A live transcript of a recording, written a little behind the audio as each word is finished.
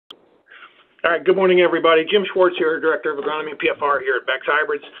All right, good morning, everybody. Jim Schwartz here, Director of Agronomy and PFR here at Beck's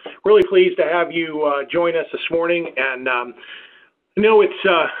Hybrids. Really pleased to have you join us this morning. And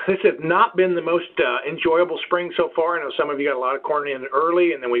this has not been the most enjoyable spring so far. I know some of you got a lot of corn in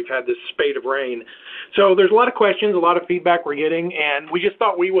early, and then we've had this spate of rain. So there's a lot of questions, a lot of feedback we're getting, and we just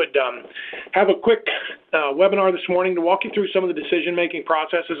thought we would have a quick webinar this morning to walk you through some of the decision-making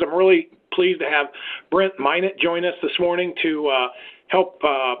processes. I'm really pleased to have Brent Minett join us this morning to help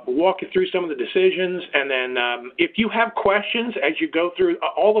walk you through some of the decisions. And then if you have questions as you go through,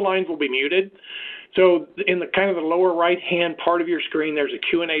 all the lines will be muted. So in the kind of the lower right-hand part of your screen, there's a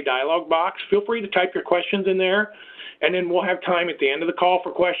Q&A dialog box. Feel free to type your questions in there, and then we'll have time at the end of the call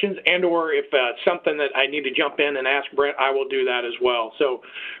for questions, and or if something that I need to jump in and ask Brent, I will do that as well. So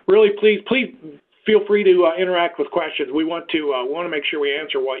really, please feel free to interact with questions. We want to make sure we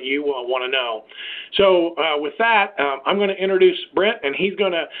answer what you want to know. So with that, I'm going to introduce Brent, and he's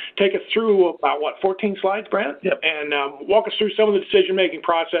going to take us through about, 14 slides, Brent? Yep. And walk us through some of the decision-making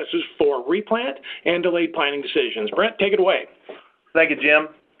processes for replant and delayed planting decisions. Brent, take it away. Thank you, Jim.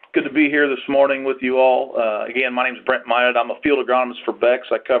 Good to be here this morning with you all. Again, my name is Brent Minett. I'm a field agronomist for Beck's.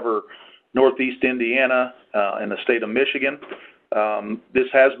 I cover Northeast Indiana and the state of Michigan. This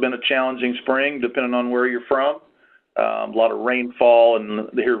has been a challenging spring, depending on where you're from. A lot of rainfall and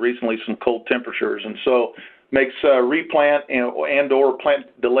here recently some cold temperatures, and so makes replant and or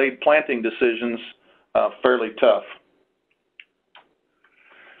delayed planting decisions fairly tough.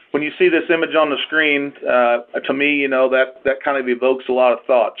 When you see this image on the screen, to me, that kind of evokes a lot of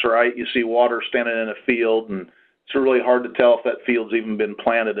thoughts, right? You see water standing in a field, and it's really hard to tell if that field's even been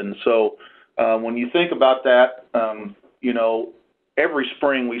planted. And so when you think about that, every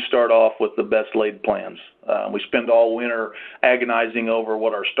spring we start off with the best laid plans. We spend all winter agonizing over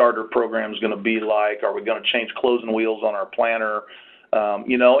what our starter program is going to be like. Are we going to change closing wheels on our planter?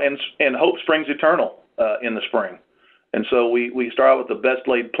 And hope springs eternal in the spring. And so we start out with the best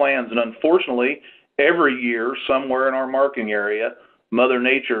laid plans. And unfortunately, every year somewhere in our marking area, Mother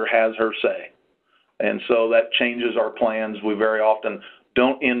Nature has her say. And so that changes our plans. We very often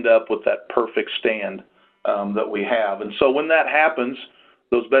don't end up with that perfect stand that we have. And so when that happens,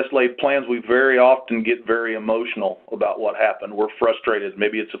 those best laid plans, we very often get very emotional about what happened. We're frustrated.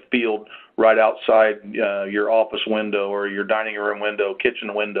 Maybe it's a field right outside your office window or your dining room window,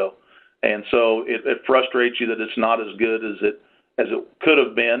 kitchen window. And so it frustrates you that it's not as good as it could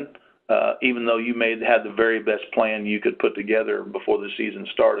have been, even though you may have had the very best plan you could put together before the season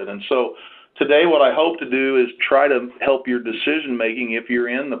started. And so today what I hope to do is try to help your decision making if you're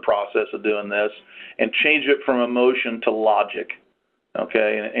in the process of doing this and change it from emotion to logic.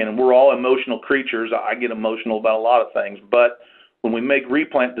 Okay, and we're all emotional creatures. I get emotional about a lot of things, but when we make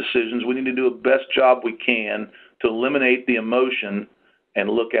replant decisions, we need to do the best job we can to eliminate the emotion and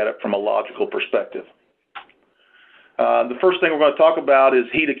look at it from a logical perspective. The first thing we're going to talk about is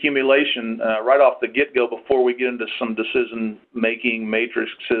heat accumulation right off the get-go before we get into some decision-making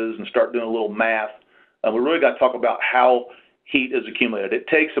matrices and start doing a little math. We really got to talk about how heat is accumulated. It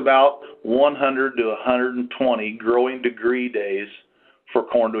takes about 100 to 120 growing degree days for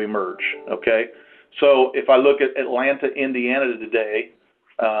corn to emerge, okay? So if I look at Atlanta, Indiana today,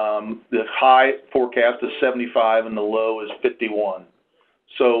 the high forecast is 75 and the low is 51.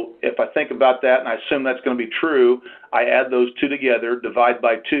 So if I think about that and I assume that's going to be true, I add those two together, divide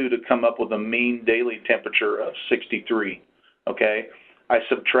by 2 to come up with a mean daily temperature of 63, okay? I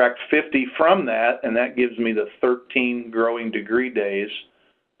subtract 50 from that, and that gives me the 13 growing degree days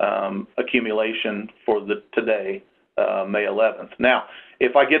accumulation for today, May 11th. Now,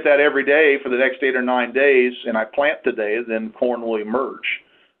 if I get that every day for the next 8 or 9 days and I plant today, then corn will emerge.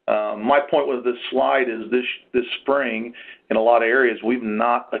 My point with this slide is this spring, in a lot of areas, we've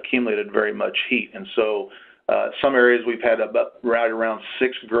not accumulated very much heat. And so some areas we've had right around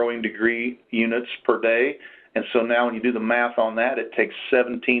 6 growing degree units per day. And so now when you do the math on that, it takes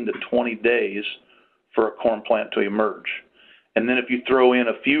 17 to 20 days for a corn plant to emerge. And then if you throw in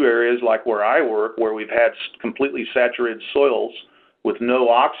a few areas like where I work, where we've had completely saturated soils with no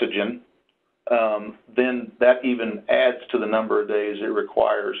oxygen, then that even adds to the number of days it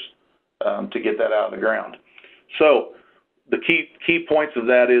requires to get that out of the ground. So the key points of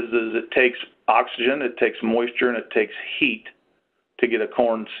that is it takes oxygen, it takes moisture, and it takes heat to get a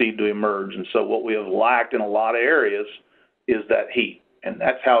corn seed to emerge. And so what we have lacked in a lot of areas is that heat, and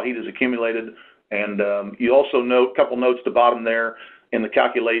that's how heat is accumulated. And you also note, a couple notes at the bottom there in the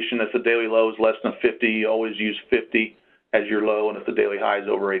calculation, if the daily low is less than 50, you always use 50 as your low, and if the daily high is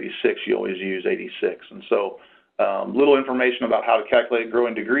over 86, you always use 86. And so little information about how to calculate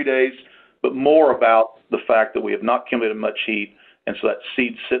growing degree days, but more about the fact that we have not accumulated much heat And so that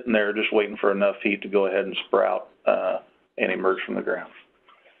seed's sitting there just waiting for enough heat to go ahead and sprout and emerge from the ground.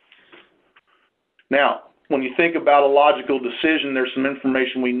 Now, when you think about a logical decision, there's some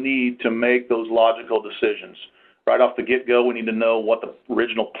information we need to make those logical decisions. Right off the get-go, we need to know what the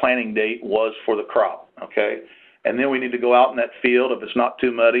original planting date was for the crop, okay? And then we need to go out in that field. If it's not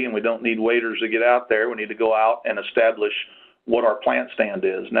too muddy and we don't need waders to get out there, we need to go out and establish what our plant stand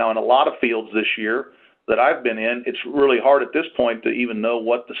is. Now, in a lot of fields this year that I've been in, it's really hard at this point to even know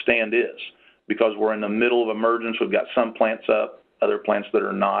what the stand is because we're in the middle of emergence. We've got some plants up, other plants that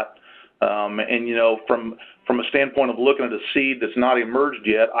are not. And you know, from a standpoint of looking at a seed that's not emerged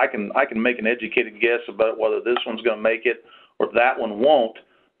yet, I can make an educated guess about whether this one's going to make it or that one won't.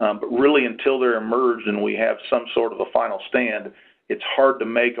 But really, until they're emerged and we have some sort of a final stand, it's hard to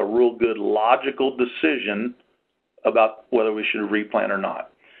make a real good logical decision about whether we should replant or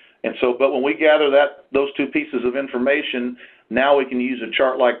not. And so, but when we gather those two pieces of information, now we can use a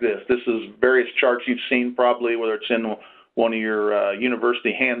chart like this. This is various charts you've seen probably, whether it's in one of your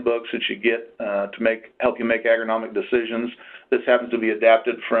university handbooks that you get to help you make agronomic decisions. This happens to be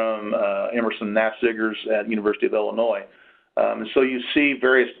adapted from Emerson Nafzigers at University of Illinois. And so you see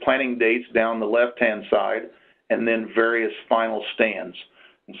various planting dates down the left-hand side and then various final stands.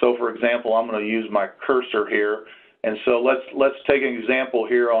 And so, for example, I'm going to use my cursor here. And so let's take an example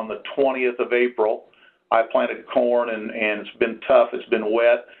here on the 20th of April. I planted corn and it's been tough, it's been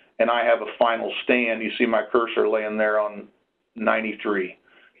wet, and I have a final stand. You see my cursor laying there on 93.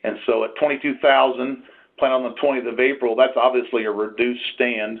 And so at 22,000, planted on the 20th of April, that's obviously a reduced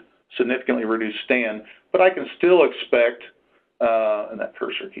stand, significantly reduced stand, but I can still expect, and that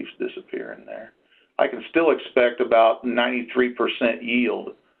cursor keeps disappearing there, I can still expect about 93% yield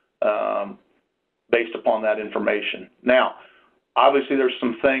based upon that information. Now, obviously there's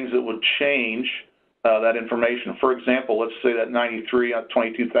some things that would change that information. For example, let's say that 93 on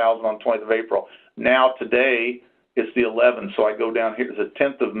 22,000 on 20th of April. Now today it's the 11th, so I go down here to the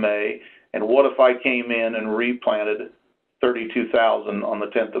 10th of May, and what if I came in and replanted 32,000 on the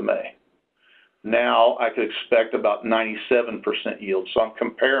 10th of May? Now I could expect about 97% yield. So I'm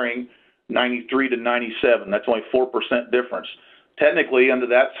comparing 93 to 97. That's only 4% difference. Technically, under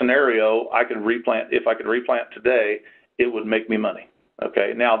that scenario, I could replant. If I could replant today, it would make me money.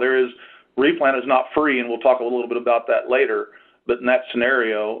 Okay. Now replant is not free, and we'll talk a little bit about that later. But in that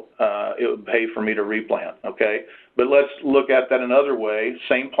scenario, it would pay for me to replant. Okay. But let's look at that another way.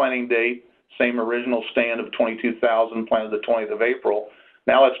 Same planting date, same original stand of 22,000, planted the 20th of April.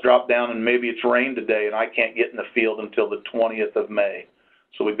 Now let's drop down, and maybe it's rained today, and I can't get in the field until the 20th of May.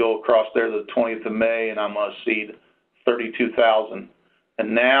 So we go across there to the 20th of May, and I'm going to seed 32,000.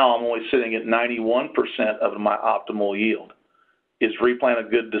 And now I'm only sitting at 91% of my optimal yield. Is replant a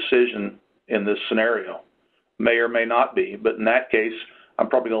good decision in this scenario? May or may not be, but in that case, I'm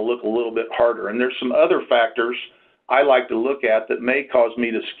probably going to look a little bit harder. And there's some other factors I like to look at that may cause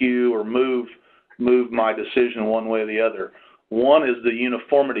me to skew or move my decision one way or the other. One is the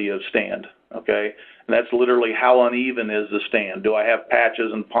uniformity of stand, okay? And that's literally how uneven is the stand. Do I have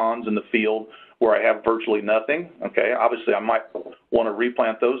patches and ponds in the field where I have virtually nothing? Okay, obviously I might want to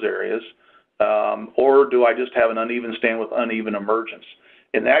replant those areas. Or do I just have an uneven stand with uneven emergence?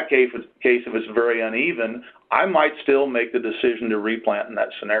 In that case, if it's very uneven, I might still make the decision to replant in that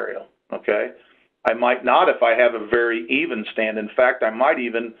scenario, okay? I might not if I have a very even stand. In fact, I might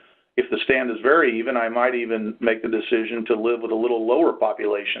even, if the stand is very even, I might even make the decision to live with a little lower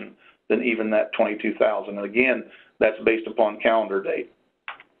population than even that 22,000. And again, that's based upon calendar date.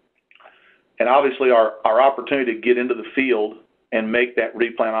 And obviously our opportunity to get into the field and make that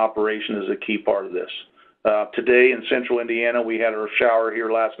replant operation is a key part of this. Today in central Indiana, we had a shower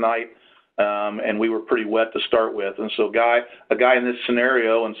here last night, and we were pretty wet to start with. And so a guy in this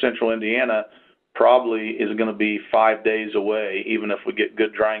scenario in central Indiana probably is going to be 5 days away, even if we get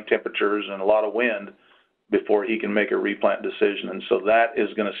good drying temperatures and a lot of wind, before he can make a replant decision. And so that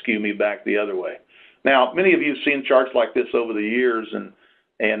is going to skew me back the other way. Now, many of you have seen charts like this over the years, and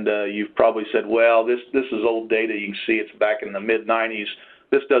you've probably said, well, this is old data. You can see it's back in the mid-90s.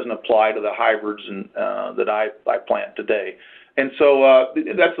 This doesn't apply to the hybrids that I plant today. And so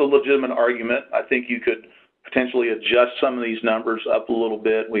that's a legitimate argument. I think you could potentially adjust some of these numbers up a little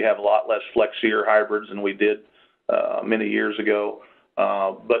bit. We have a lot less flexier hybrids than we did many years ago.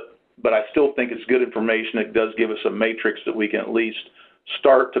 But I still think it's good information. It does give us a matrix that we can at least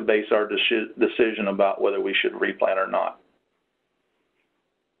start to base our decision about whether we should replant or not.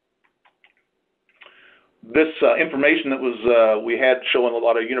 This information that was we had showing a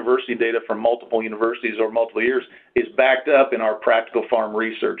lot of university data from multiple universities over multiple years is backed up in our practical farm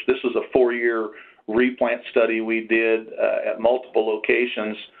research. This is a 4-year replant study we did at multiple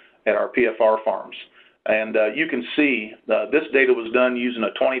locations at our PFR farms. And you can see this data was done using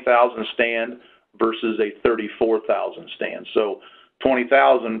a 20,000 stand versus a 34,000 stand. So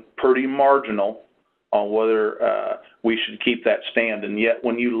 20,000 pretty marginal on whether we should keep that stand. And yet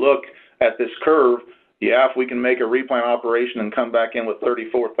when you look at this curve, yeah, if we can make a replant operation and come back in with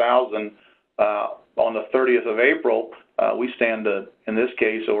 34,000 on the 30th of April, we stand to, in this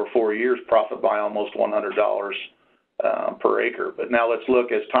case, over 4 years, profit by almost $100 per acre. But now let's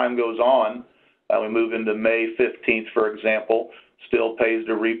look as time goes on. We move into May 15th, for example, still pays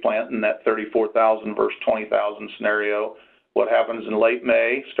to replant in that 34,000 versus 20,000 scenario. What happens in late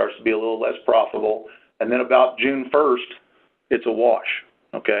May starts to be a little less profitable. And then about June 1st, it's a wash,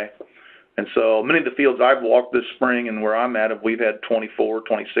 okay? And so many of the fields I've walked this spring and where I'm at, we've had 24,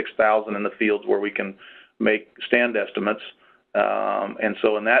 26,000 in the fields where we can make stand estimates. And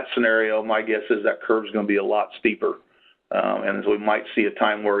so in that scenario, my guess is that curve's going to be a lot steeper. And so we might see a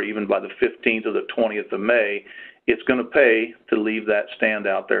time where even by the 15th or the 20th of May, it's going to pay to leave that stand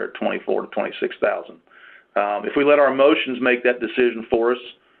out there at 24 to 26,000. If we let our emotions make that decision for us,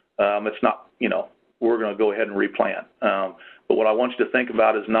 it's not, we're going to go ahead and replant. But what I want you to think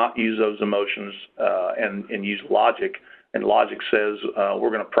about is not use those emotions and use logic. And logic says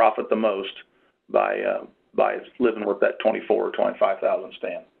we're going to profit the most by living with that 24 or 25,000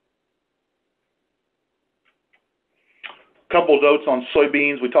 stand. Couple of notes on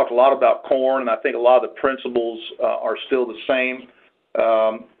soybeans. We talked a lot about corn, and I think a lot of the principles are still the same.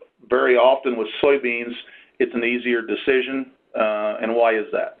 Very often with soybeans, it's an easier decision, and why is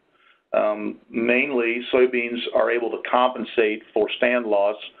that? Mainly, soybeans are able to compensate for stand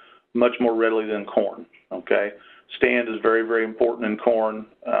loss much more readily than corn, okay? Stand is very, very important in corn,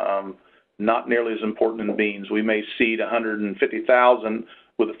 not nearly as important in beans. We may seed 150,000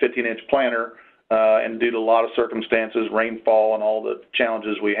 with a 15-inch planter, and due to a lot of circumstances, rainfall and all the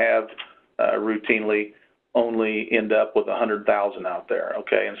challenges we have routinely, only end up with 100,000 out there,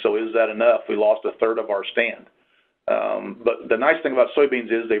 okay? And so is that enough? We lost a third of our stand. But the nice thing about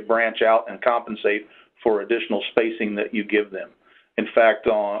soybeans is they branch out and compensate for additional spacing that you give them. In fact,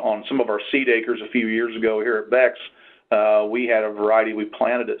 on some of our seed acres a few years ago here at Beck's, we had a variety we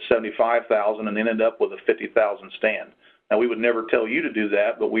planted at 75,000 and ended up with a 50,000 stand. Now, we would never tell you to do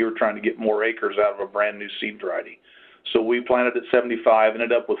that, but we were trying to get more acres out of a brand new seed variety. So we planted at 75,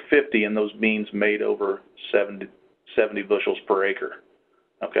 ended up with 50, and those beans made over 70 bushels per acre.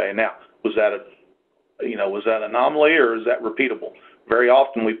 Okay, now, was that an anomaly or is that repeatable? Very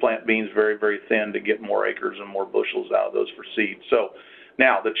often we plant beans very, very thin to get more acres and more bushels out of those for seed. So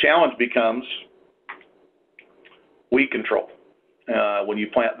now the challenge becomes weed control. When you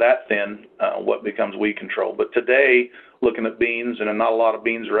plant that thin, what becomes weed control? But today, looking at beans, and not a lot of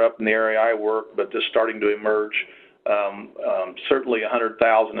beans are up in the area I work, but just starting to emerge. Certainly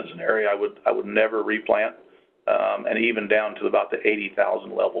 100,000 is an area I would never replant, and even down to about the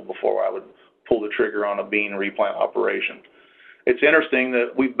 80,000 level before I would pull the trigger on a bean replant operation. It's interesting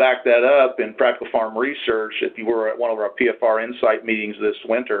that we backed that up in Practical Farm Research. If you were at one of our PFR Insight meetings this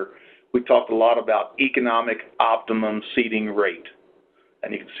winter, we talked a lot about economic optimum seeding rate.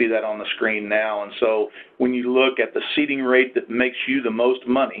 And you can see that on the screen now. And so when you look at the seeding rate that makes you the most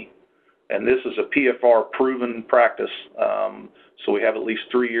money, and this is a PFR proven practice, so we have at least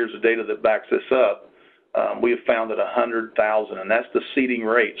 3 years of data that backs this up, we have found that 100,000, and that's the seeding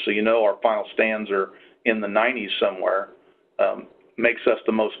rate. So our final stands are in the 90s somewhere, makes us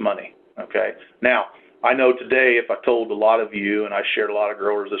the most money, okay? Now, I know today if I told a lot of you, and I shared a lot of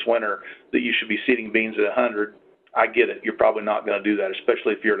growers this winter, that you should be seeding beans at 100, I get it. You're probably not going to do that,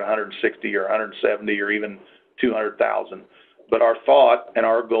 especially if you're at 160 or 170 or even 200,000. But our thought and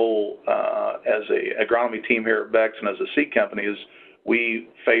our goal as an agronomy team here at Beck's and as a seed company is we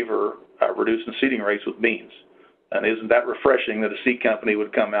favor reducing seeding rates with beans. And isn't that refreshing that a seed company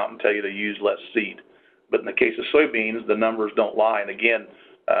would come out and tell you to use less seed? But in the case of soybeans, the numbers don't lie. And again,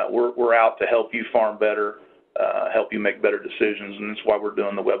 we're out to help you farm better, help you make better decisions, and that's why we're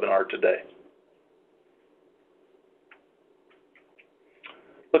doing the webinar today.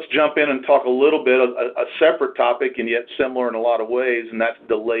 Let's jump in and talk a little bit, a separate topic and yet similar in a lot of ways, and that's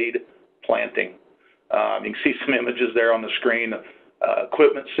delayed planting. You can see some images there on the screen of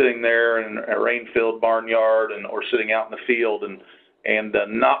equipment sitting there in a rain-filled barnyard or sitting out in the field and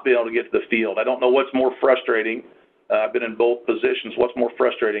not being able to get to the field. I don't know what's more frustrating. I've been in both positions. What's more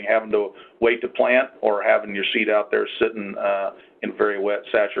frustrating, having to wait to plant or having your seed out there sitting in very wet,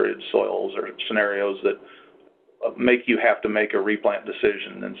 saturated soils or scenarios that make you have to make a replant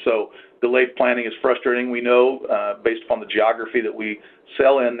decision? And so delayed planting is frustrating. We know, based upon the geography that we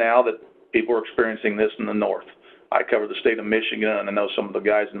sell in now, that people are experiencing this in the north. I cover the state of Michigan, and I know some of the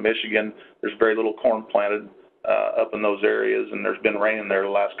guys in Michigan, there's very little corn planted up in those areas, and there's been rain there the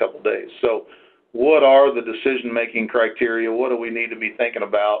last couple of days. So what are the decision-making criteria? What do we need to be thinking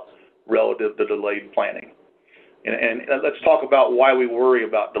about relative to delayed planting? And let's talk about why we worry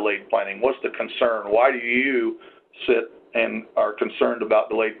about delayed planting. What's the concern? Why do you sit and are concerned about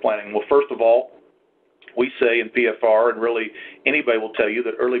delayed planting? Well, first of all, we say in PFR, and really anybody will tell you,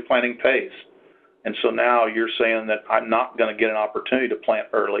 that early planting pays. And so now you're saying that I'm not going to get an opportunity to plant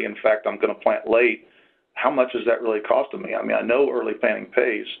early. In fact, I'm going to plant late. How much is that really costing me? I mean, I know early planting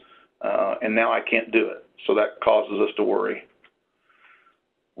pays, and now I can't do it. So that causes us to worry.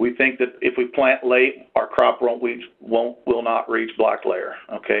 We think that if we plant late, our crop will not reach black layer.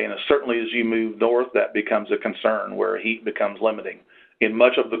 Okay, and certainly as you move north, that becomes a concern where heat becomes limiting. In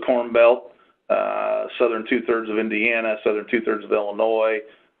much of the Corn Belt, southern two-thirds of Indiana, southern two-thirds of Illinois,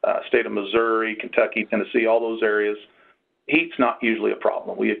 state of Missouri, Kentucky, Tennessee, all those areas, heat's not usually a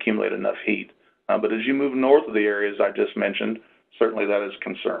problem. We accumulate enough heat. But as you move north of the areas I just mentioned, certainly that is a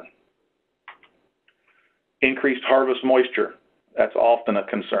concern. Increased harvest moisture, that's often a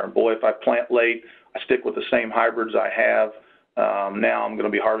concern. Boy, if I plant late, I stick with the same hybrids I have, now I'm going to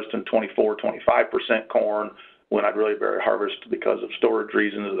be harvesting 24, 25% corn when I'd really rather harvest because of storage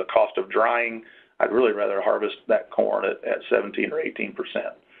reasons or the cost of drying. I'd really rather harvest that corn at 17 or 18%.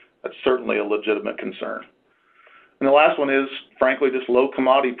 That's certainly a legitimate concern. And the last one is, frankly, just low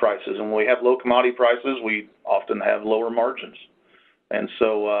commodity prices. And when we have low commodity prices, we often have lower margins. And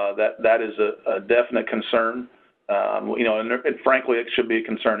so that is a definite concern. And frankly, it should be a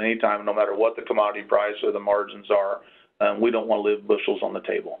concern anytime, no matter what the commodity price or the margins are. We don't want to leave bushels on the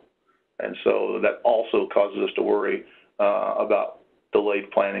table. And so that also causes us to worry about delayed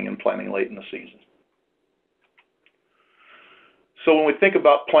planting and planting late in the season. So when we think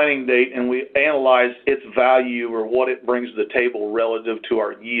about planting date and we analyze its value or what it brings to the table relative to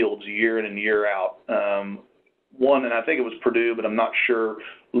our yields year in and year out, one, and I think it was Purdue, but I'm not sure,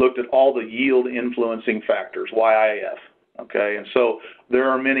 looked at all the yield influencing factors, YIF, okay? And so there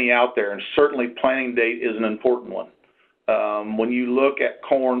are many out there, and certainly planting date is an important one. When you look at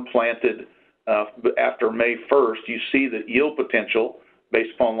corn planted after May 1st, you see that yield potential,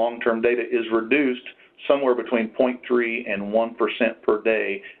 based upon long-term data, is reduced somewhere between 0.3 and 1% per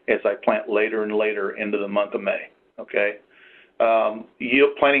day as I plant later and later into the month of May, okay?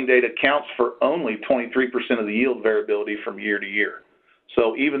 Yield planting data accounts for only 23% of the yield variability from year to year.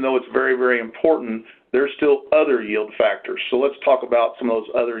 So even though it's very, very important, there's still other yield factors. So let's talk about some of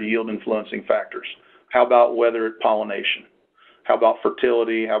those other yield influencing factors. How about weather at pollination? How about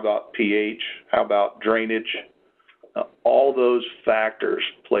fertility? How about pH? How about drainage? All those factors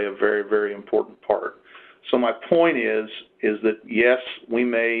play a very, very important part. So my point is that, yes, we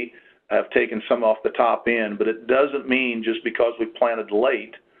may have taken some off the top end, but it doesn't mean just because we planted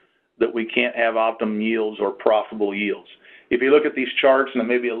late that we can't have optimum yields or profitable yields. If you look at these charts, and it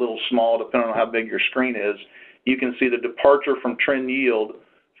may be a little small depending on how big your screen is, you can see the departure from trend yield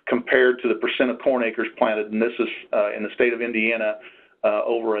compared to the percent of corn acres planted, and this is in the state of Indiana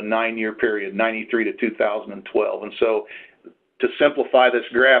over a 9-year period, 93 to 2012. And so to simplify this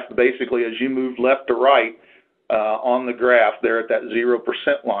graph, basically as you move left to right on the graph there at that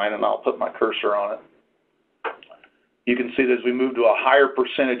 0% line, and I'll put my cursor on it, you can see that as we move to a higher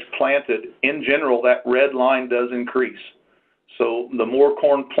percentage planted, in general, that red line does increase. So the more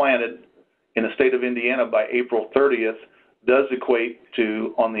corn planted in the state of Indiana by April 30th does equate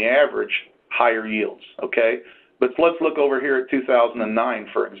to, on the average, higher yields, okay? But let's look over here at 2009,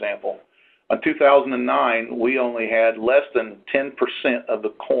 for example. In 2009, we only had less than 10% of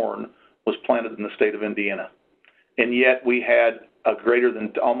the corn was planted in the state of Indiana. And yet we had a greater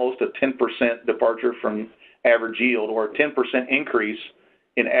than almost a 10% departure from average yield, or a 10% increase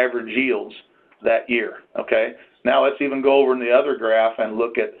in average yields that year, okay? Now let's even go over in the other graph and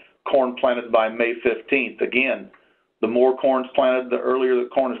look at corn planted by May 15th. Again, the more corn's planted, the earlier the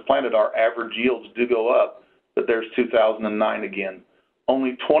corn is planted, our average yields do go up, but there's 2009 again.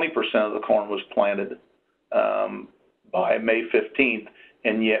 Only 20% of the corn was planted by May 15th,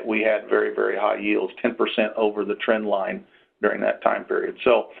 and yet we had very, very high yields, 10% over the trend line during that time period.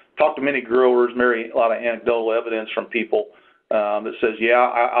 So talked to many growers, a lot of anecdotal evidence from people that says, yeah,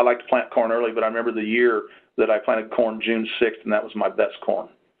 I like to plant corn early, but I remember the year that I planted corn June 6th, and that was my best corn.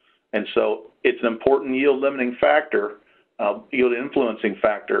 And so it's an important yield limiting factor, yield influencing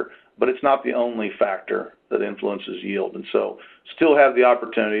factor, but it's not the only factor that influences yield. And so still have the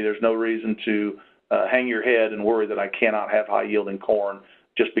opportunity. There's no reason to hang your head and worry that I cannot have high yielding corn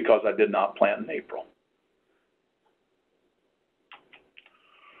just because I did not plant in April.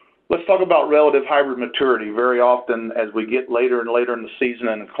 Let's talk about relative hybrid maturity. Very often, as we get later and later in the season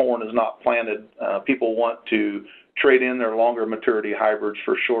and corn is not planted, people want to trade in their longer maturity hybrids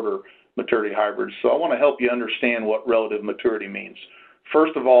for shorter maturity hybrids. So I want to help you understand what relative maturity means.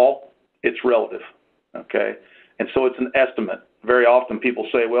 First of all, it's relative, okay? And so it's an estimate. Very often people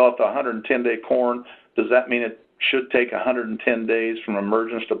say, well, if the 110-day corn, does that mean it should take 110 days from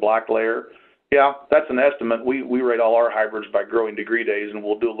emergence to black layer? Yeah, that's an estimate. We rate all our hybrids by growing degree days, and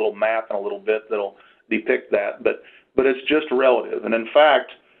we'll do a little math in a little bit that'll depict that. But it's just relative. And in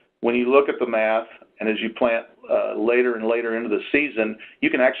fact, when you look at the math, and as you plant later and later into the season, you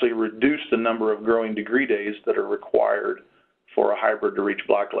can actually reduce the number of growing degree days that are required for a hybrid to reach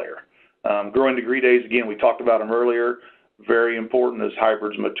black layer. Growing degree days, again, we talked about them earlier, very important as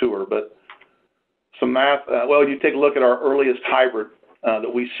hybrids mature. But some math, well, you take a look at our earliest hybrid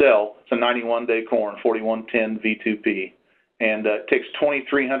that we sell. It's a 91-day corn, 4110 V2P, and it takes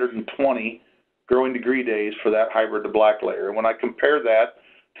 2,320 growing degree days for that hybrid to black layer. And when I compare that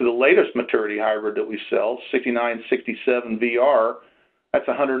to the latest maturity hybrid that we sell, 6967 VR, that's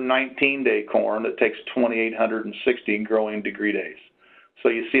a 119-day corn that takes 2,860 growing degree days. So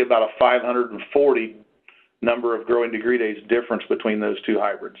you see about a 540 number of growing degree days difference between those two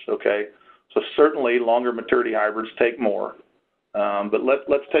hybrids, okay? So certainly longer maturity hybrids take more. But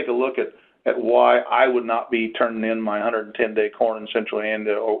let's take a look at why I would not be turning in my 110-day corn in central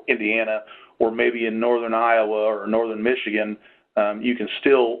Indiana, or maybe in northern Iowa or northern Michigan. You can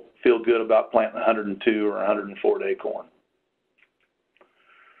still feel good about planting 102 or 104-day corn. A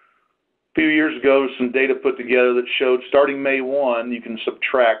few years ago, some data put together that showed starting May 1, you can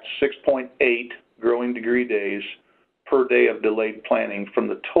subtract 6.8 growing degree days per day of delayed planting from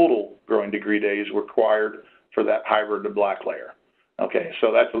the total growing degree days required for that hybrid to black layer. Okay,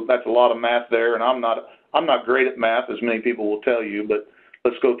 so that's a lot of math there, and I'm not great at math, as many people will tell you, but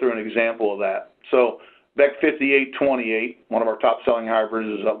let's go through an example of that. So Beck 5828, one of our top-selling hybrids,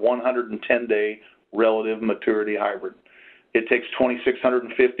 is a 110-day relative maturity hybrid. It takes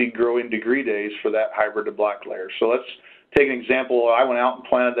 2,650 growing degree days for that hybrid to black layer. So let's take an example. I went out and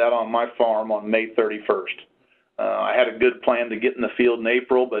planted that on my farm on May 31st. I had a good plan to get in the field in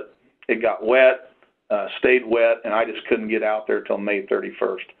April, but it got wet, stayed wet, and I just couldn't get out there till May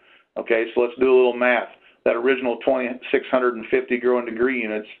 31st. Okay, so let's do a little math. That original 2,650 growing degree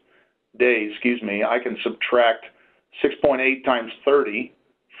days, I can subtract 6.8 times 30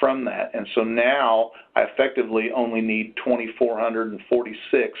 from that. And so now I effectively only need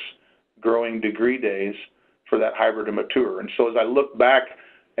 2,446 growing degree days for that hybrid to mature. And so as I look back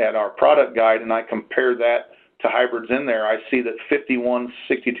at our product guide and I compare that to hybrids in there, I see that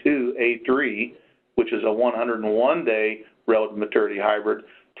 5162A3, which is a 101-day relative maturity hybrid,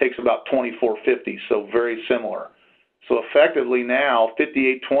 takes about 2,450, so very similar. So effectively now,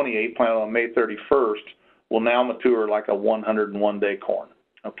 5828 planted on May 31st will now mature like a 101-day corn,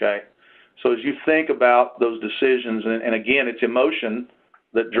 okay? So as you think about those decisions, and again, it's emotion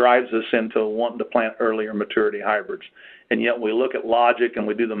that drives us into wanting to plant earlier maturity hybrids. And yet we look at logic and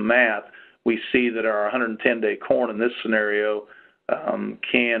we do the math, we see that our 110-day corn in this scenario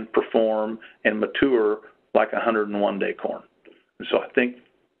can perform and mature like a 101-day corn. And so I think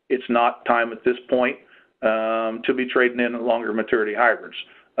it's not time at this point to be trading in longer maturity hybrids.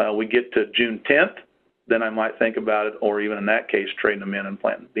 We get to June 10th, then I might think about it, or even in that case, trading them in and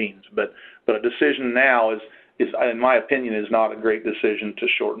planting beans. But a decision now is, in my opinion, is not a great decision to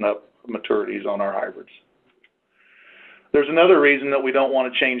shorten up maturities on our hybrids. There's another reason that we don't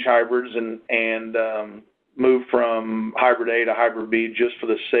want to change hybrids and move from hybrid A to hybrid B just for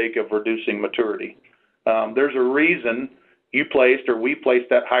the sake of reducing maturity. There's a reason you placed or we placed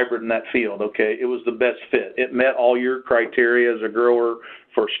that hybrid in that field, okay? It was the best fit. It met all your criteria as a grower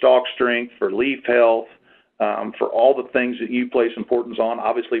for stalk strength, for leaf health, for all the things that you place importance on,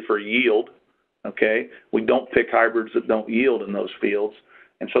 obviously for yield, okay? We don't pick hybrids that don't yield in those fields.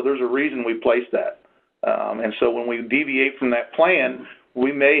 And so there's a reason we placed that. And so when we deviate from that plan,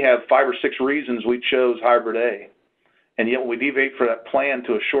 we may have 5 or 6 reasons we chose hybrid A. And yet when we deviate from that plan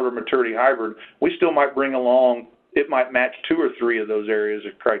to a shorter maturity hybrid, we still might bring along, it might match 2 or 3 of those areas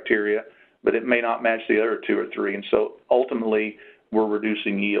of criteria, but it may not match the other 2 or 3. And so ultimately, we're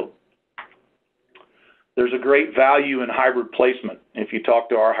reducing yield. There's a great value in hybrid placement. If you talk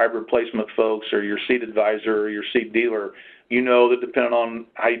to our hybrid placement folks or your seed advisor or your seed dealer, you know that depending on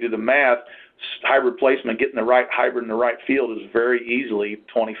how you do the math, hybrid placement, getting the right hybrid in the right field is very easily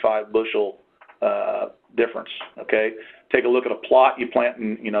 25 bushel difference, okay? Take a look at a plot you plant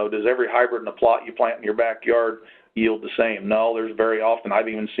in, does every hybrid in a plot you plant in your backyard yield the same? No, there's very often, I've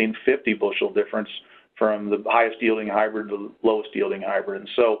even seen 50 bushel difference from the highest yielding hybrid to the lowest yielding hybrid. And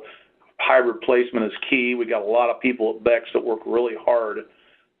so hybrid placement is key. We got a lot of people at Beck's that work really hard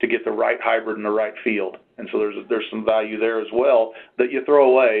to get the right hybrid in the right field, and so there's some value there as well that you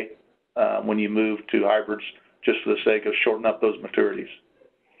throw away when you move to hybrids just for the sake of shortening up those maturities.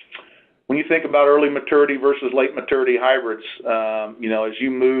 When you think about early maturity versus late maturity hybrids, as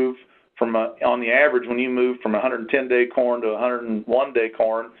you move from on the average, when you move from 110-day corn to 101-day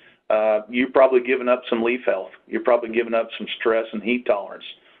corn, you're probably giving up some leaf health. You're probably giving up some stress and heat tolerance.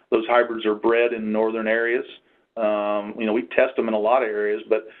 Those hybrids are bred in northern areas. We test them in a lot of areas,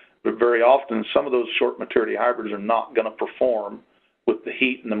 but very often some of those short maturity hybrids are not going to perform with the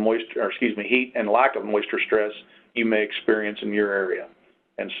heat and heat and lack of moisture stress you may experience in your area.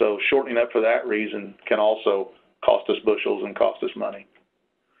 And so shortening up for that reason can also cost us bushels and cost us money.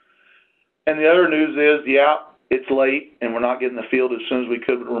 And the other news is, it's late and we're not getting the field as soon as we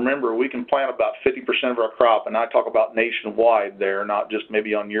could. But remember, we can plant about 50% of our crop, and I talk about nationwide there, not just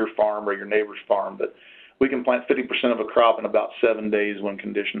maybe on your farm or your neighbor's farm, but we can plant 50% of a crop in about 7 days when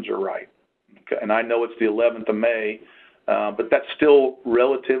conditions are right. Okay. And I know it's the 11th of May, but that's still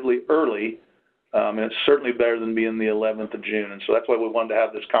relatively early, and it's certainly better than being the 11th of June. And so that's why we wanted to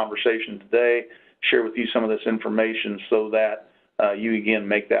have this conversation today, share with you some of this information so that you, again,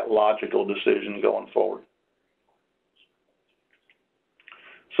 make that logical decision going forward.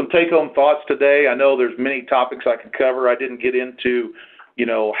 Some take-home thoughts today. I know there's many topics I could cover. I didn't get into,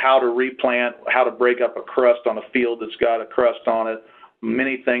 how to replant, how to break up a crust on a field that's got a crust on it.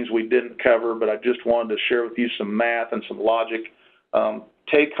 Many things we didn't cover, but I just wanted to share with you some math and some logic.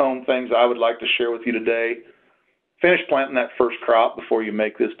 Take-home things I would like to share with you today. Finish planting that first crop before you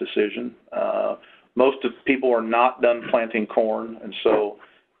make this decision. Most of people are not done planting corn, and so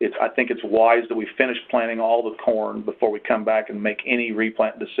I think it's wise that we finish planting all the corn before we come back and make any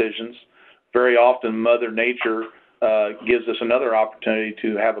replant decisions. Very often, Mother Nature gives us another opportunity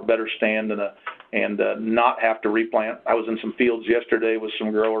to have a better stand and not have to replant. I was in some fields yesterday with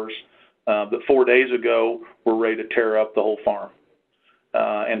some growers that 4 days ago were ready to tear up the whole farm.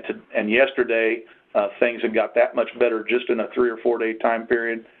 And yesterday, things had got that much better just in a 3 or 4 day time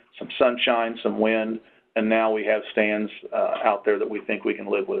period, some sunshine, some wind, and now we have stands out there that we think we can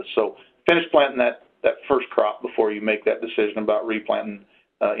live with. So finish planting that first crop before you make that decision about replanting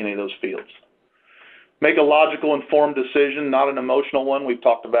any of those fields. Make a logical, informed decision, not an emotional one. We've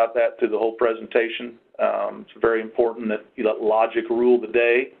talked about that through the whole presentation. It's very important that you let logic rule the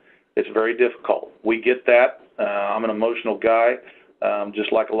day. It's very difficult. We get that. I'm an emotional guy,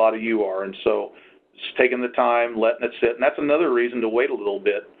 just like a lot of you are. And so just taking the time, letting it sit. And that's another reason to wait a little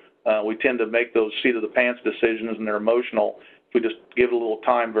bit. We tend to make those seat-of-the-pants decisions, and they're emotional. If we just give it a little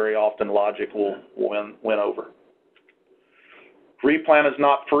time, very often logic will win over. Replant is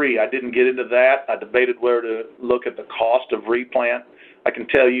not free. I didn't get into that. I debated where to look at the cost of replant. I can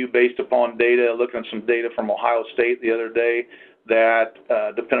tell you, based upon data, looking at some data from Ohio State the other day, that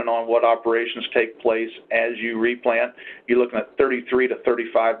depending on what operations take place as you replant, you're looking at $33 to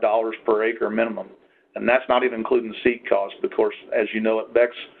 $35 per acre minimum. And that's not even including the seed cost. Of course, as you know, at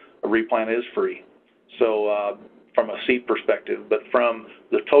Beck's, a replant is free. So from a seed perspective, but from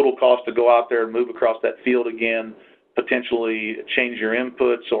the total cost to go out there and move across that field again, potentially change your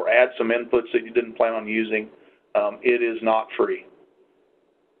inputs or add some inputs that you didn't plan on using, it is not free.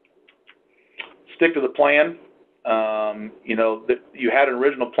 Stick to the plan. You had an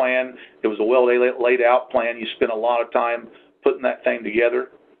original plan. It was a well laid out plan. You spent a lot of time putting that thing together.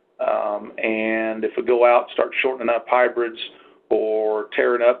 And if we go out and start shortening up hybrids or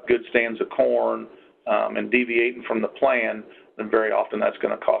tearing up good stands of corn and deviating from the plan, then very often that's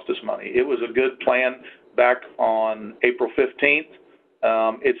going to cost us money. It was a good plan back on April 15th.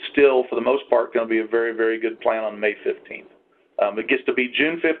 It's still, for the most part, going to be a very, very good plan on May 15th. It gets to be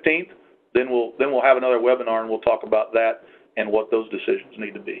June 15th, then we'll have another webinar and we'll talk about that and what those decisions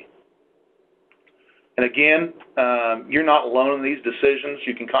need to be. And again, you're not alone in these decisions.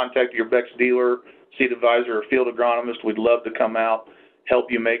 You can contact your Beck's dealer, seed advisor, or field agronomist. We'd love to come out,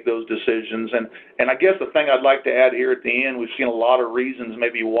 help you make those decisions. And I guess the thing I'd like to add here at the end, we've seen a lot of reasons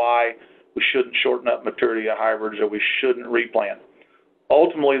maybe why we shouldn't shorten up maturity of hybrids or we shouldn't replant.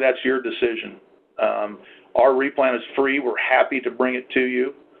 Ultimately, that's your decision. Our replant is free. We're happy to bring it to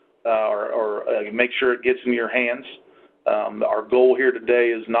you or make sure it gets in your hands. Our goal here today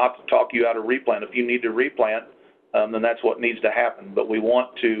is not to talk you out of replant. If you need to replant, then that's what needs to happen. But we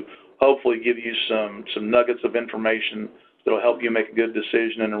want to hopefully give you some nuggets of information that will help you make a good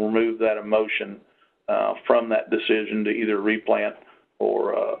decision and remove that emotion from that decision to either replant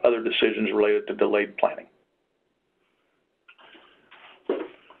or other decisions related to delayed planting.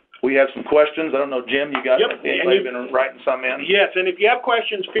 we have some questions. I don't know, Jim, you got anybody been writing some in? Yes, and if you have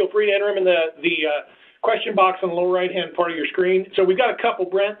questions, feel free to enter them in the question box on the lower right-hand part of your screen. So we've got a couple,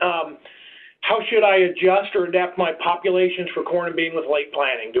 Brent. How should I adjust or adapt my populations for corn and bean with late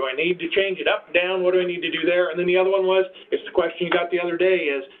planting? Do I need to change it up, down? What do I need to do there? And then the other one was, it's the question you got the other day,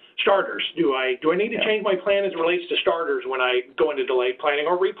 is starters. Do I need to change my plan as it relates to starters when I go into delayed planting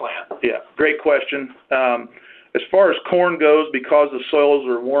or replant? Yeah, great question. As far as corn goes, because the soils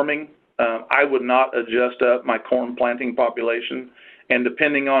are warming, I would not adjust up my corn planting population. And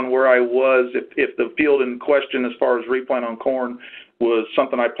depending on where I was, if the field in question as far as replant on corn was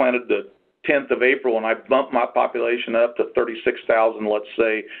something I planted the 10th of April and I bumped my population up to 36,000, let's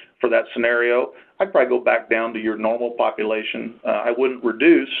say, for that scenario, I'd probably go back down to your normal population. I wouldn't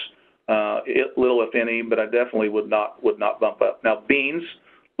reduce little, if any, but I definitely would not bump up. Now, beans,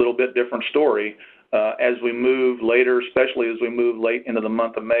 a little bit different story. As we move later, especially as we move late into the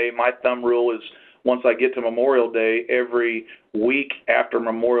month of May, my thumb rule is once I get to Memorial Day, every week after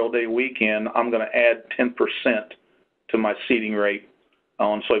Memorial Day weekend, I'm going to add 10% to my seeding rate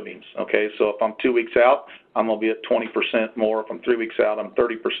on soybeans. Okay, so if I'm 2 weeks out, I'm going to be at 20% more. If I'm 3 weeks out, I'm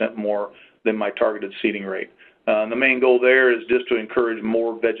 30% more than my targeted seeding rate. The main goal there is just to encourage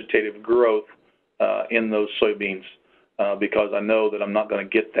more vegetative growth in those soybeans because I know that I'm not going to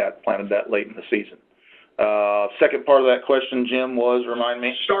get that planted that late in the season. Second part of that question, Jim, was, remind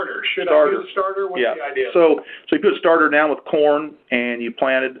me? Starter. Should I use a starter? What's the idea? So you put a starter down with corn and you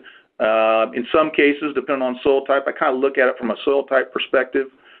planted. In some cases, depending on soil type, I kind of look at it from a soil type perspective.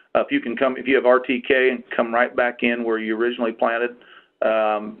 If you have RTK and come right back in where you originally planted,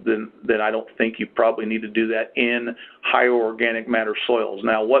 then I don't think you probably need to do that in higher organic matter soils.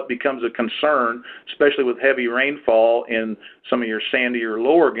 Now, what becomes a concern, especially with heavy rainfall in some of your sandy or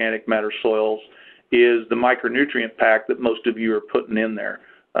low organic matter soils, is the micronutrient pack that most of you are putting in there.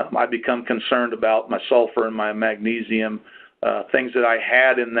 I become concerned about my sulfur and my magnesium, things that I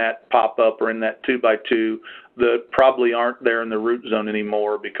had in that pop-up or in that 2x2 that probably aren't there in the root zone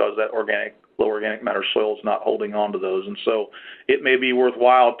anymore because that low organic matter soil is not holding on to those. And so it may be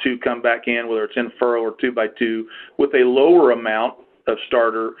worthwhile to come back in, whether it's in furrow or 2x2, with a lower amount of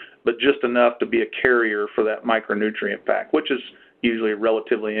starter, but just enough to be a carrier for that micronutrient pack, which is usually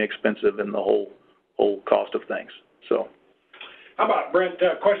relatively inexpensive in the whole cost of things. So. How about, Brent,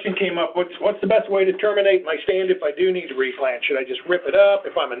 question came up, what's the best way to terminate my stand if I do need to replant? Should I just rip it up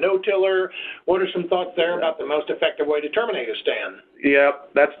if I'm a no-tiller? What are some thoughts there about the most effective way to terminate a stand? Yeah,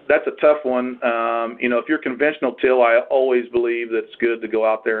 that's a tough one. If you're conventional till, I always believe that it's good to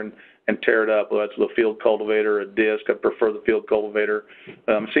go out there and tear it up, whether it's with a field cultivator or a disc. I prefer the field cultivator.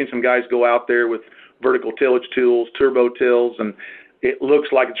 I've seen some guys go out there with vertical tillage tools, turbo tills, and it looks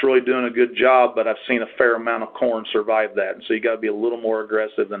like it's really doing a good job, but I've seen a fair amount of corn survive that, and so you got to be a little more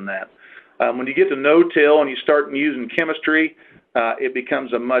aggressive than that. When you get to no-till and you start using chemistry, it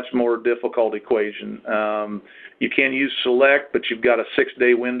becomes a much more difficult equation. You can use select, but you've got a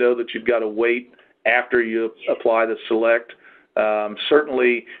 6-day window that you've got to wait after you apply the select.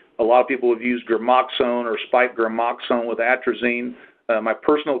 Certainly, a lot of people have used gramoxone or spike gramoxone with atrazine. My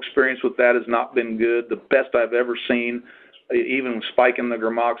personal experience with that has not been good. The best I've ever seen, even spiking the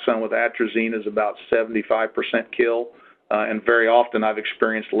gramoxone with atrazine, is about 75% kill, and very often I've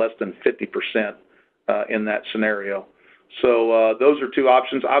experienced less than 50% in that scenario. So those are two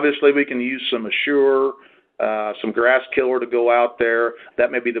options. Obviously, we can use some Assure, some grass killer to go out there. That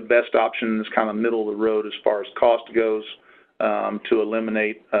may be the best option. It's kind of middle of the road as far as cost goes to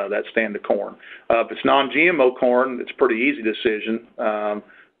eliminate that stand of corn. If it's non-GMO corn, it's a pretty easy decision.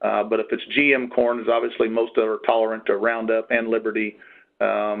 But if it's GM corn, there's obviously most of it are tolerant to Roundup and Liberty,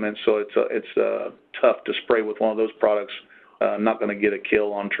 and so it's tough to spray with one of those products. Not going to get a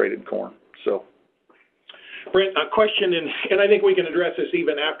kill on traded corn. So, Brent, a question, and I think we can address this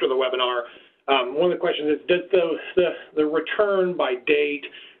even after the webinar. One of the questions is, does the return by date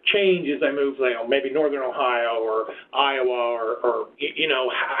change as I move, maybe northern Ohio or Iowa, or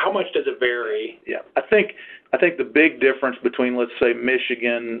how much does it vary? Yeah, I think the big difference between, let's say,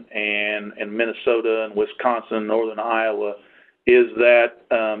 Michigan and Minnesota and Wisconsin and northern Iowa is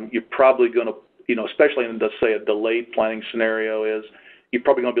that you're probably going to, especially in, let's say, a delayed planting scenario, is you're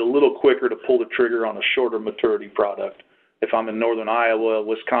probably going to be a little quicker to pull the trigger on a shorter maturity product. If I'm in northern Iowa,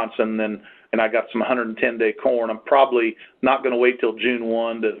 Wisconsin, and I got some 110-day corn, I'm probably not going to wait till June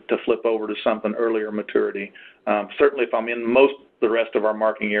 1 to flip over to something earlier maturity. Certainly, if I'm in the rest of our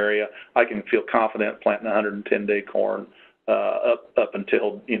marking area, I can feel confident planting 110-day corn up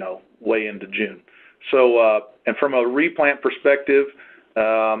until way into June. So, and from a replant perspective,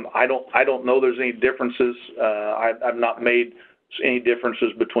 I don't know there's any differences. I've not made any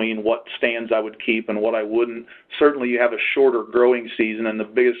differences between what stands I would keep and what I wouldn't. Certainly you have a shorter growing season, and the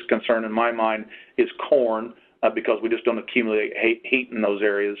biggest concern in my mind is corn, because we just don't accumulate heat in those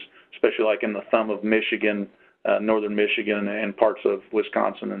areas, especially like in the thumb of Michigan, northern Michigan, and parts of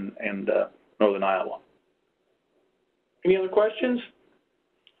Wisconsin and northern Iowa. Any other questions?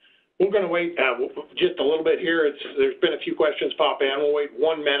 We're going to wait just a little bit here. There's been a few questions pop in. We'll wait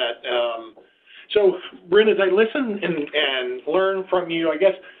 1 minute. So, Brent, as I listen and learn from you, I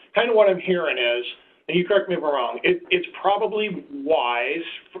guess kind of what I'm hearing is, and you correct me if I'm wrong, it's probably wise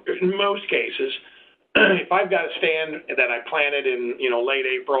in most cases, if I've got a stand that I planted in late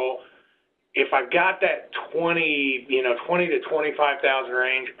April, if I've got that 20 to 25,000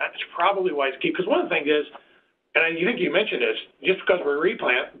 range, it's probably wise to keep. Because one of the things is, and you think you mentioned this, just because we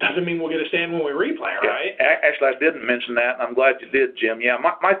replant doesn't mean we'll get a stand when we replant, right? Yeah, actually, I didn't mention that, and I'm glad you did, Jim. Yeah,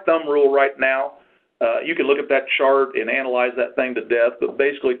 my thumb rule right now, you can look at that chart and analyze that thing to death, but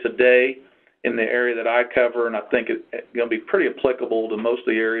basically today in the area that I cover, and I think it's going to be pretty applicable to most of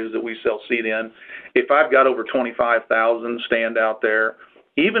the areas that we sell seed in, if I've got over 25,000 stand out there,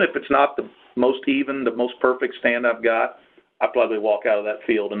 even if it's not the most even, the most perfect stand I've got, I probably walk out of that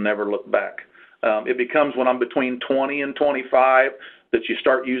field and never look back. It becomes when I'm between 20 and 25 that you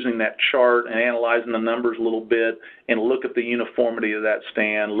start using that chart and analyzing the numbers a little bit and look at the uniformity of that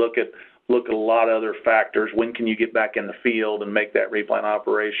stand, look at a lot of other factors. When can you get back in the field and make that replant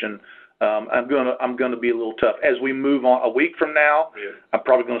operation? I'm gonna be a little tough. As we move on, a week from now, I'm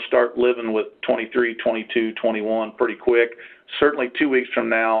probably going to start living with 23, 22, 21 pretty quick. Certainly 2 weeks from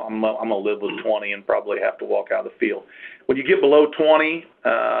now, I'm going to live with 20 and probably have to walk out of the field. When you get below 20,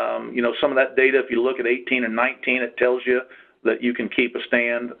 some of that data, if you look at 18 and 19, it tells you that you can keep a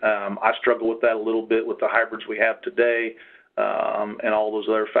stand. I struggle with that a little bit with the hybrids we have today and all those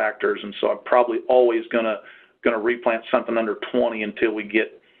other factors, and so I'm probably always going to replant something under 20 until we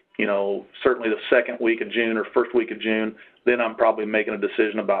get certainly the second week of June or first week of June. Then I'm probably making a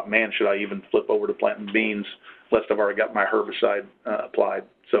decision about, man, should I even flip over to planting beans, lest I've already got my herbicide applied.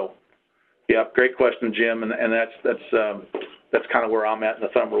 So, yeah, great question, Jim, and that's kind of where I'm at in the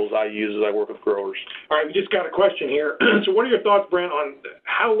thumb rules I use as I work with growers. All right, we just got a question here. So what are your thoughts, Brent, on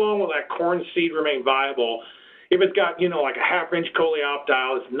how long will that corn seed remain viable if it's got, like a half-inch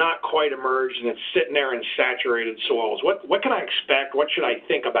coleoptile, it's not quite emerged, and it's sitting there in saturated soils? What can I expect? What should I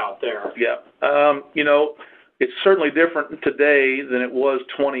think about there? Yeah, it's certainly different today than it was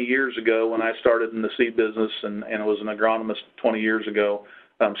 20 years ago when I started in the seed business and was an agronomist 20 years ago.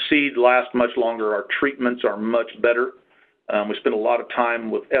 Seed lasts much longer. Our treatments are much better. We spend a lot of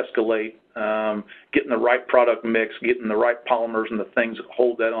time with Escalate, getting the right product mix, getting the right polymers and the things that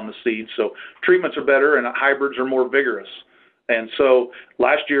hold that on the seed. So treatments are better and hybrids are more vigorous. And so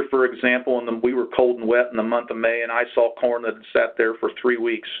last year, for example, we were cold and wet in the month of May, and I saw corn that had sat there for 3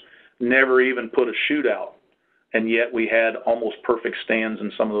 weeks, never even put a shoot out. And yet we had almost perfect stands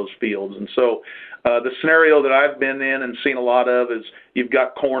in some of those fields. And so the scenario that I've been in and seen a lot of is you've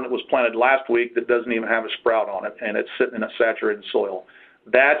got corn that was planted last week that doesn't even have a sprout on it, and it's sitting in a saturated soil.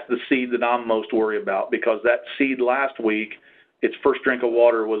 That's the seed that I'm most worried about, because that seed last week, its first drink of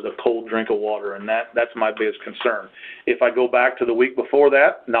water was a cold drink of water, and that's my biggest concern. If I go back to the week before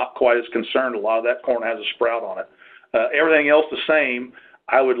that, not quite as concerned. A lot of that corn has a sprout on it. Everything else the same.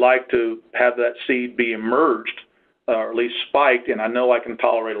 I would like to have that seed be emerged, or at least spiked, and I know I can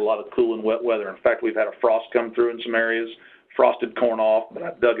tolerate a lot of cool and wet weather. In fact, we've had a frost come through in some areas, frosted corn off, but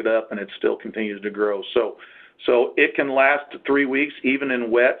I dug it up and it still continues to grow. So it can last 3 weeks, even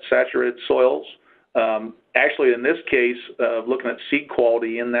in wet, saturated soils. Actually, in this case, looking at seed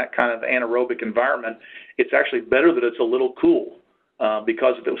quality in that kind of anaerobic environment, it's actually better that it's a little cool,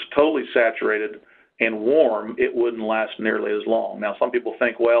 because if it was totally saturated and warm, it wouldn't last nearly as long. Now, some people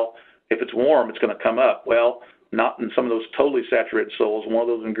think, well, if it's warm, it's going to come up. Well, not in some of those totally saturated soils. One of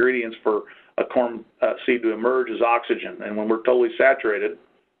those ingredients for a corn seed to emerge is oxygen. And when we're totally saturated,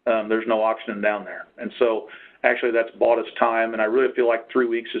 there's no oxygen down there. And so actually that's bought us time, and I really feel like 3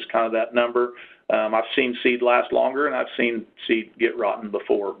 weeks is kind of that number. I've seen seed last longer, and I've seen seed get rotten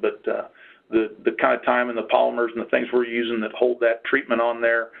before. But the kind of time and the polymers and the things we're using that hold that treatment on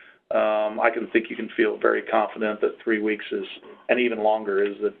there, I can think you can feel very confident that 3 weeks is, and even longer,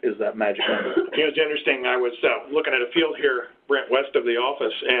 is that magic number. It's interesting. I was looking at a field here, Brent, west of the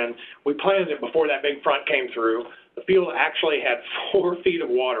office, and we planted it before that big front came through. The field actually had 4 feet of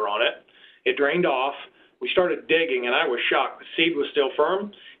water on it. It drained off. We started digging, and I was shocked. The seed was still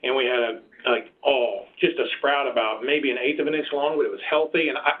firm, and we had just a sprout about maybe 1/8 of an inch long, but it was healthy.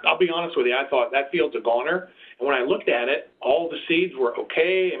 And I'll be honest with you, I thought that field's a goner. And when I looked at it, all the seeds were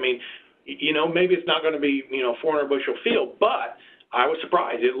okay. I mean, you know, maybe it's not going to be, you know, 400 bushel field, but I was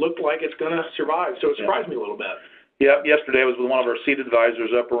surprised. It looked like it's going to survive, so it surprised me a little bit. Yeah, yesterday I was with one of our seed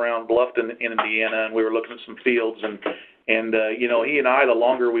advisors up around Bluffton in Indiana, and we were looking at some fields, and you know, he and I, the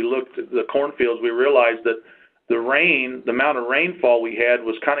longer we looked at the cornfields, we realized that the amount of rainfall we had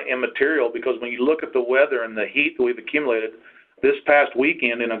was kind of immaterial, because when you look at the weather and the heat that we've accumulated this past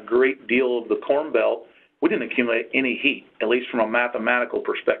weekend in a great deal of the Corn Belt, we didn't accumulate any heat, at least from a mathematical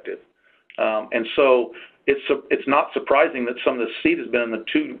perspective. And so it's not surprising that some of the seed has been in the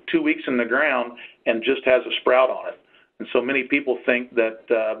two weeks in the ground and just has a sprout on it. And so many people think that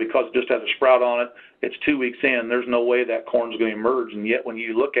because it just has a sprout on it, it's 2 weeks in, there's no way that corn's going to emerge. And yet when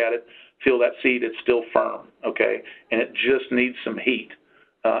you look at it, feel that seed, it's still firm, okay? And it just needs some heat.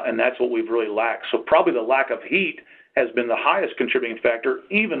 And that's what we've really lacked. So probably the lack of heat has been the highest contributing factor,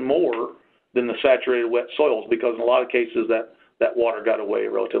 even more than the saturated wet soils, because in a lot of cases that water got away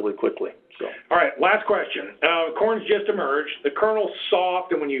relatively quickly. So. All right, last question. Corn's just emerged. The kernel's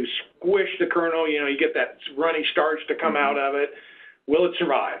soft, and when you squish the kernel, you know, you get that runny starch to come out of it. Will it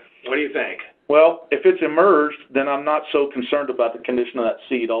survive? What do you think? Well, if it's emerged, then I'm not so concerned about the condition of that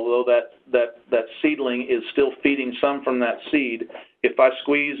seed, although that seedling is still feeding some from that seed. If I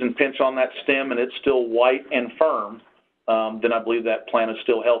squeeze and pinch on that stem and it's still white and firm, then I believe that plant is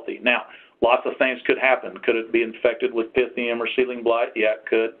still healthy. Now, lots of things could happen. Could it be infected with Pythium or seedling blight? Yeah, it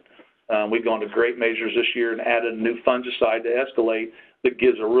could. We've gone to great measures this year and added a new fungicide to Escalate that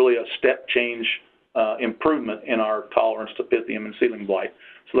gives a step change improvement in our tolerance to Pythium and seedling blight.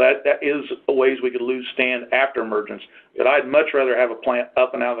 So that is a ways we could lose stand after emergence. But I'd much rather have a plant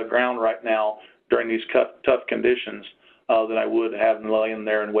up and out of the ground right now during these tough conditions than I would have them laying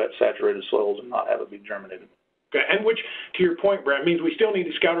there in wet, saturated soils and not have it be germinated. Okay, and which, to your point, Brent, means we still need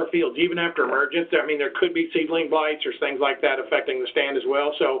to scout our fields even after emergence. I mean, there could be seedling blights or things like that affecting the stand as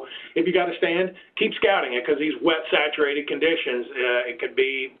well. So if you got a stand, keep scouting it, because these wet, saturated conditions, it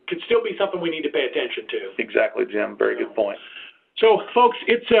could still be something we need to pay attention to. Exactly, Jim. Very good point. So, folks,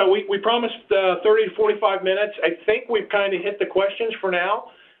 it's we promised 30 to 45 minutes. I think we've kind of hit the questions for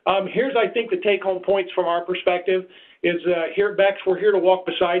now. Here's, I think, the take-home points from our perspective. Is here at Beck's, we're here to walk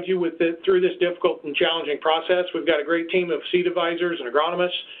beside you through this difficult and challenging process. We've got a great team of seed advisors and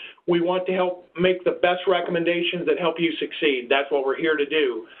agronomists. We want to help make the best recommendations that help you succeed. That's what we're here to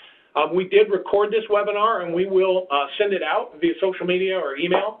do. We did record this webinar, and we will send it out via social media or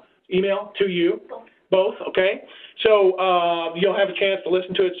email to you, both, okay? So you'll have a chance to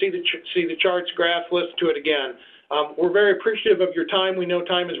listen to it, see the charts, graphs, listen to it again. We're very appreciative of your time. We know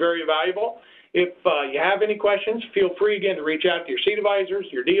time is very valuable. If you have any questions, feel free, again, to reach out to your seed advisors,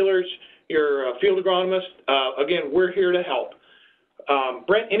 your dealers, your field agronomist. Again, we're here to help.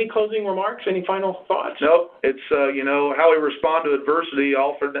 Brent, any closing remarks? Any final thoughts? No, it's, you know, how we respond to adversity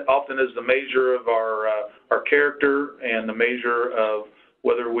often is the measure of our character and the measure of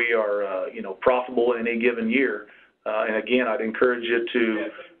whether we are, you know, profitable in any given year. And again, I'd encourage you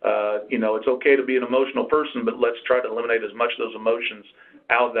to, you know, it's okay to be an emotional person, but let's try to eliminate as much of those emotions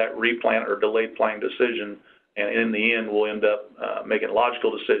out of that replant or delayed planting decision. And in the end, we'll end up making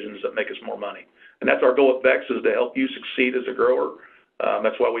logical decisions that make us more money. And that's our goal at Beck's, is to help you succeed as a grower.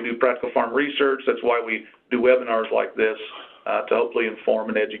 That's why we do practical farm research. That's why we do webinars like this to hopefully inform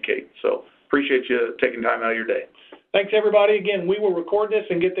and educate. So appreciate you taking time out of your day. Thanks, everybody. Again, we will record this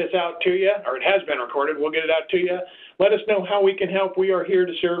and get this out to you, or it has been recorded. We'll get it out to you. Let us know how we can help. We are here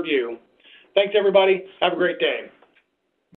to serve you. Thanks, everybody. Have a great day.